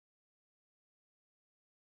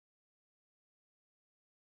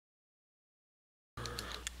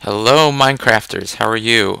Hello Minecrafters, how are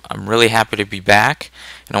you? I'm really happy to be back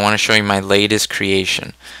and I want to show you my latest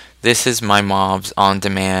creation. This is my Mobs On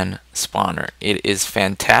Demand spawner. It is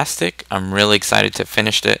fantastic. I'm really excited to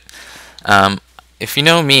finish it. If you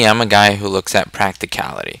know me, I'm a guy who looks at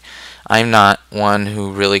practicality. I'm not one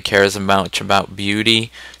who really cares much about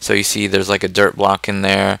beauty. So you see there's like a dirt block in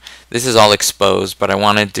there. This is all exposed, but I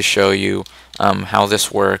wanted to show you how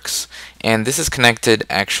this works. And this is connected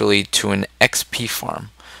actually to an XP farm,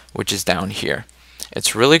 which is down here.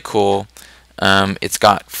 It's really cool. It's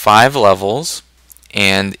got 5 levels,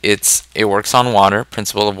 and it works on water,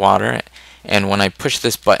 principle of water. And when I push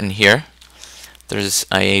this button here, there's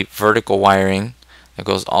a vertical wiring that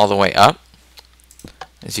goes all the way up.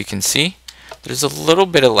 As you can see, there's a little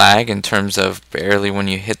bit of lag in terms of barely when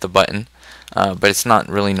you hit the button, but it's not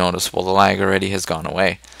really noticeable. The lag already has gone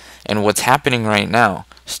away. And what's happening right now,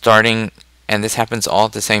 and this happens all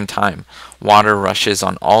at the same time, water rushes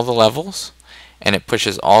on all the levels and it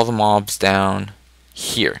pushes all the mobs down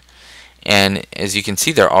here. And as you can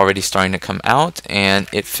see, they're already starting to come out, and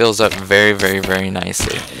it fills up very, very, very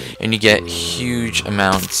nicely. And you get huge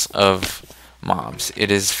amounts of mobs.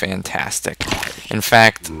 It is fantastic. In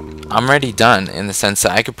fact, I'm already done in the sense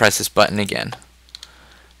that I could press this button again.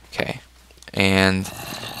 Okay. And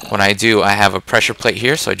when I do, I have a pressure plate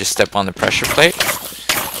here, so I just step on the pressure plate.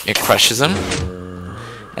 It crushes them.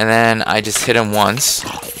 And then I just hit them once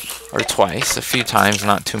or twice, a few times,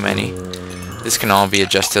 not too many. This can all be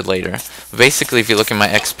adjusted later. Basically, if you look at my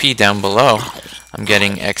XP down below, I'm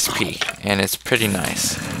getting XP, and it's pretty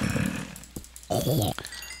nice.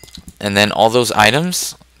 And then all those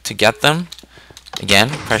items, to get them, again,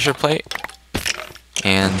 pressure plate,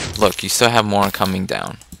 and look, you still have more coming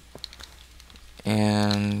down.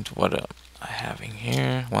 And what am I having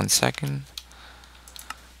here? 1 second.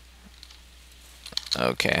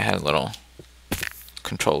 Okay, I had a little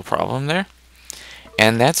control problem there.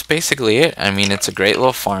 And that's basically it. I mean, it's a great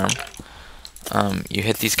little farm. You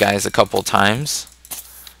hit these guys a couple times,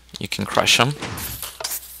 you can crush them,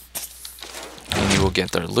 and you will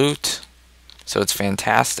get their loot. So it's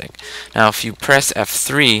fantastic. Now, if you press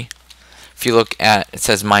F3, if you look at, it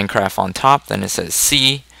says Minecraft on top, then it says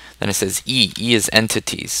C, then it says E. E is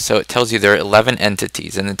entities. So it tells you there are 11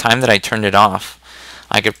 entities. And the time that I turned it off,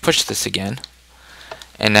 I could push this again.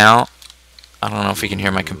 And now, I don't know if you can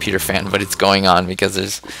hear my computer fan, but it's going on because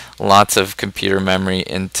there's lots of computer memory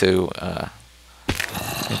into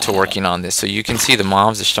working on this. So you can see the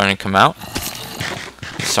mobs are starting to come out.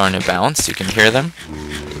 They're starting to bounce. You can hear them.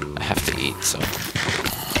 I have to eat, so.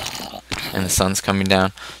 And the sun's coming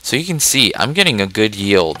down. So you can see I'm getting a good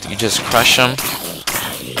yield. You just crush them.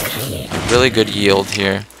 Really good yield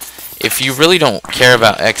here. If you really don't care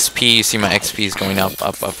about XP, you see my XP is going up,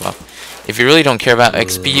 up, up, up. If you really don't care about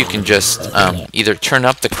XP, you can just either turn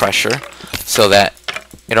up the crusher so that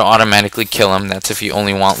it'll automatically kill them. That's if you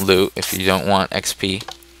only want loot, if you don't want XP.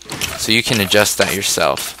 So you can adjust that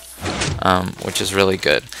yourself, which is really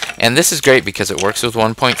good. And this is great because it works with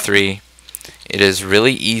 1.3. It is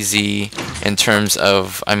really easy in terms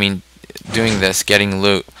of, I mean, doing this, getting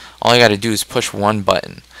loot. All I got to do is push one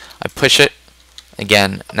button. I push it.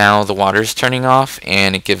 Again, now the water's turning off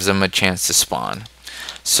and it gives them a chance to spawn.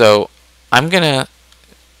 So I'm going to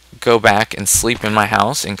go back and sleep in my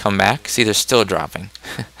house and come back. See, they're still dropping.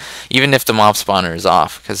 Even if the mob spawner is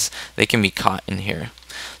off, because they can be caught in here.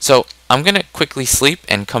 So I'm going to quickly sleep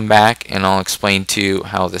and come back and I'll explain to you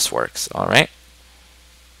how this works. Alright?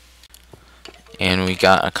 And we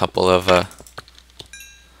got a couple of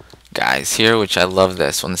guys here, which I love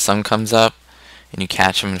this. When the sun comes up and you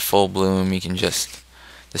catch them in full bloom, you can just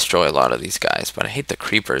destroy a lot of these guys. But I hate the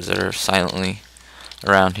creepers that are silently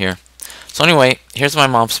around here. So anyway, here's my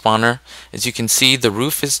mob spawner. As you can see, the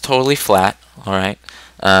roof is totally flat. Alright,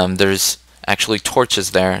 there's actually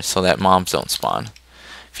torches there so that mobs don't spawn.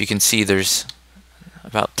 If you can see, there's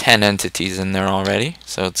about 10 entities in there already,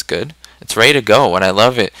 so it's good. It's ready to go. What I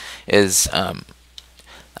love it is,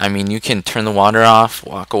 I mean, you can turn the water off,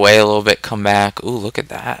 walk away a little bit, come back. Ooh, look at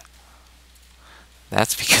that.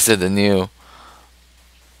 That's because of the new,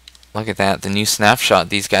 look at that, the new snapshot.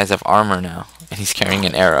 These guys have armor now, and he's carrying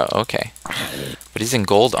an arrow. Okay, but he's in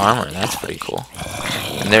gold armor. That's pretty cool.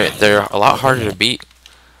 And they're a lot harder to beat.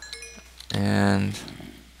 And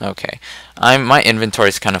okay, my inventory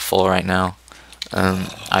is kind of full right now.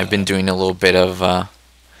 I've been doing a little bit of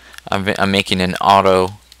I'm making an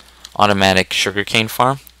automatic sugarcane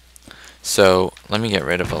farm. So let me get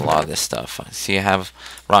rid of a lot of this stuff. See, I have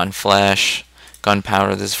rotten flesh,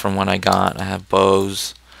 gunpowder. This is from what I got. I have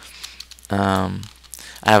bows. I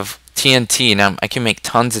have TNT now. I can make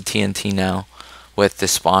tons of TNT now with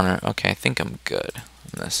this spawner. Okay, I think I'm good.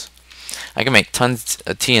 from this. I can make tons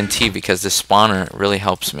of TNT because this spawner really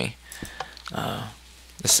helps me.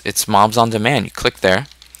 It's mobs on demand. You click there.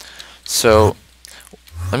 So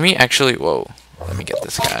let me actually, whoa, let me get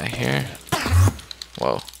this guy here.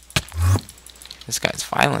 Whoa, this guy's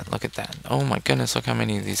violent. Look at that. Oh my goodness, look how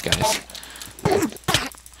many of these guys.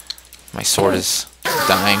 My sword is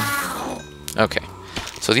dying. Okay,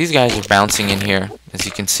 so these guys are bouncing in here. As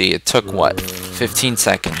you can see, it took what, 15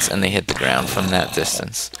 seconds, and they hit the ground from that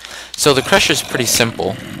distance. So the crusher is pretty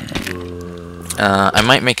simple. I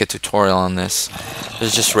might make a tutorial on this.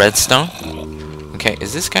 There's just redstone. Okay,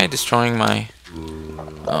 is this guy destroying my...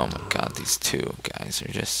 Oh my god, these two guys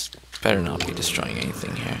are just... Better not be destroying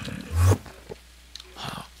anything here.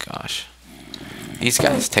 Oh gosh. These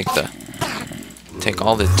guys take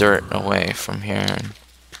all the dirt away from here, and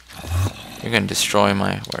you're gonna destroy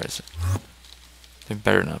my... Where is it? They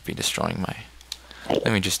better not be destroying my...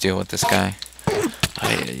 Let me just deal with this guy.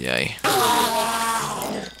 Ay.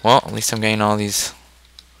 Well, at least I'm getting all these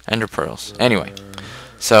ender pearls. Anyway,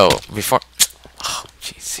 so before... Oh,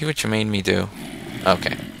 geez, see what you made me do?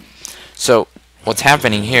 Okay. So, what's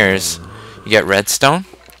happening here is you get redstone,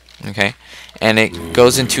 okay? And it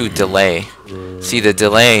goes into delay. See, the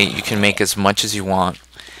delay, you can make as much as you want.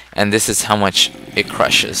 And this is how much it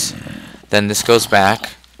crushes. Then this goes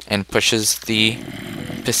back and pushes the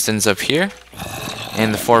pistons up here.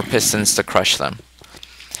 And the 4 pistons to crush them.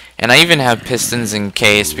 And I even have pistons in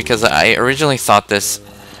case, because I originally thought this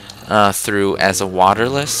through as a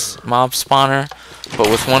waterless mob spawner, but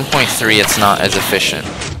with 1.3 it's not as efficient.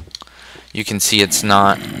 You can see it's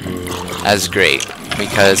not as great,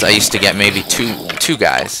 because I used to get maybe two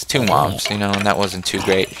mobs, you know, and that wasn't too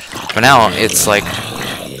great. But now it's like,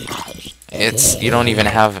 you don't even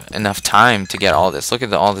have enough time to get all this. Look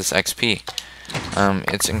at all this XP.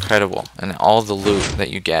 It's incredible, and all the loot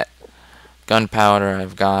that you get. Gunpowder,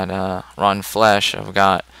 I've got rotten flesh, I've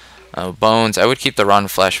got bones. I would keep the rotten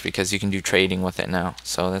flesh because you can do trading with it now,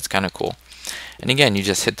 so that's kind of cool. And again, you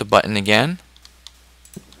just hit the button again,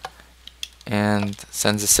 and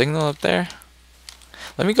sends a signal up there.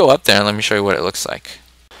 Let me go up there and let me show you what it looks like.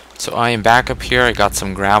 So I am back up here. I got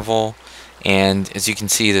some gravel, and as you can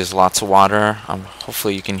see, there's lots of water.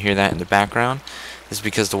 Hopefully you can hear that in the background. This is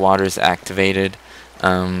because the water is activated.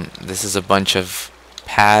 This is a bunch of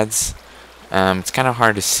pads. It's kind of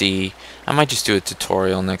hard to see. I might just do a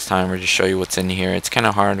tutorial next time or just show you what's in here. It's kind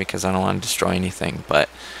of hard because I don't want to destroy anything, but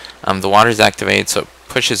the water is activated, so it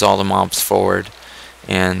pushes all the mobs forward,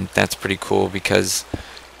 and that's pretty cool because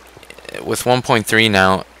with 1.3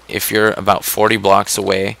 now, if you're about 40 blocks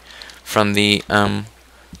away from the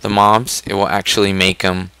mobs, it will actually make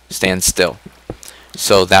them stand still.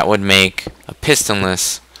 So that would make a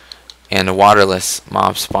pistonless and a waterless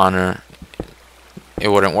mob spawner, it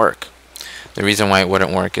wouldn't work. The reason why it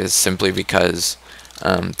wouldn't work is simply because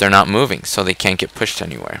they're not moving, so they can't get pushed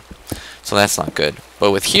anywhere. So that's not good.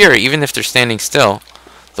 But with here, even if they're standing still,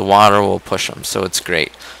 the water will push them, so it's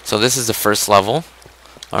great. So this is the first level,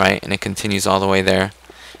 alright, and it continues all the way there.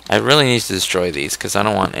 I really need to destroy these because I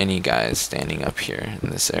don't want any guys standing up here in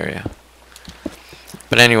this area.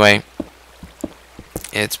 But anyway,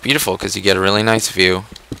 it's beautiful because you get a really nice view,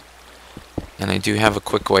 and I do have a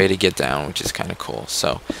quick way to get down, which is kind of cool.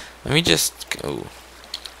 So let me just go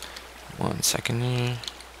 1 second here.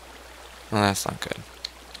 Well, that's not good.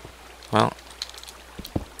 Well,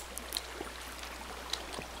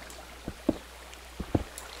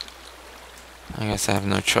 I guess I have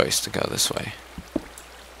no choice to go this way.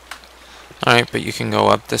 Alright, but you can go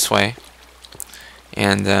up this way.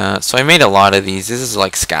 And so I made a lot of these. This is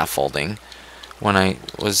like scaffolding. When I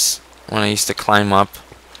used to climb up,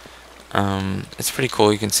 it's pretty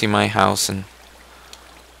cool. You can see my house and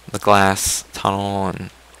the glass tunnel and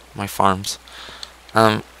my farms.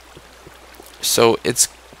 So it's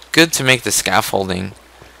good to make the scaffolding.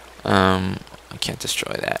 I can't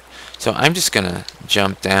destroy that. So I'm just gonna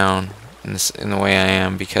jump down in the way I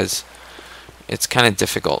am because it's kind of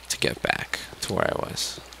difficult to get back to where I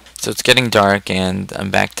was. So it's getting dark and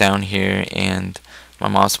I'm back down here and my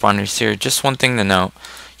mob spawner is here. Just one thing to note,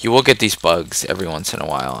 you will get these bugs every once in a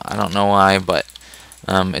while. I don't know why, but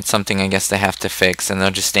it's something I guess they have to fix, and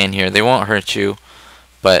they'll just stand here. They won't hurt you,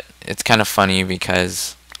 but it's kind of funny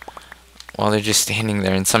because, well, they're just standing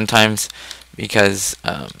there, and sometimes because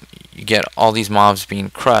you get all these mobs being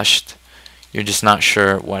crushed, you're just not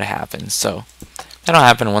sure what happens. So that'll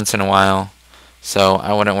happen once in a while, so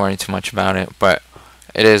I wouldn't worry too much about it, but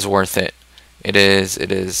it is worth it. It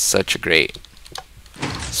is such a great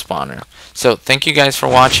spawner. So thank you guys for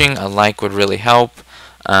watching. A like would really help.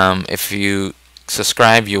 If you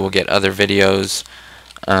subscribe, you will get other videos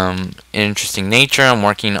interesting nature. I'm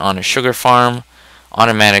working on a sugar farm,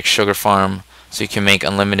 automatic sugar farm, so you can make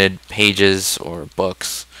unlimited pages or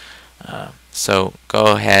books. So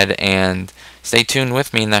go ahead and stay tuned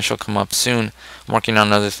with me, and that shall come up soon. I'm working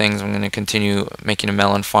on other things. I'm going to continue making a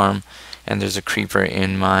melon farm, and there's a creeper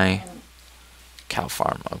in my cow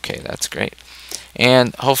farm. Okay, that's great.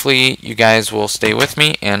 And hopefully you guys will stay with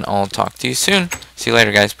me, and I'll talk to you soon. See you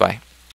later, guys. Bye.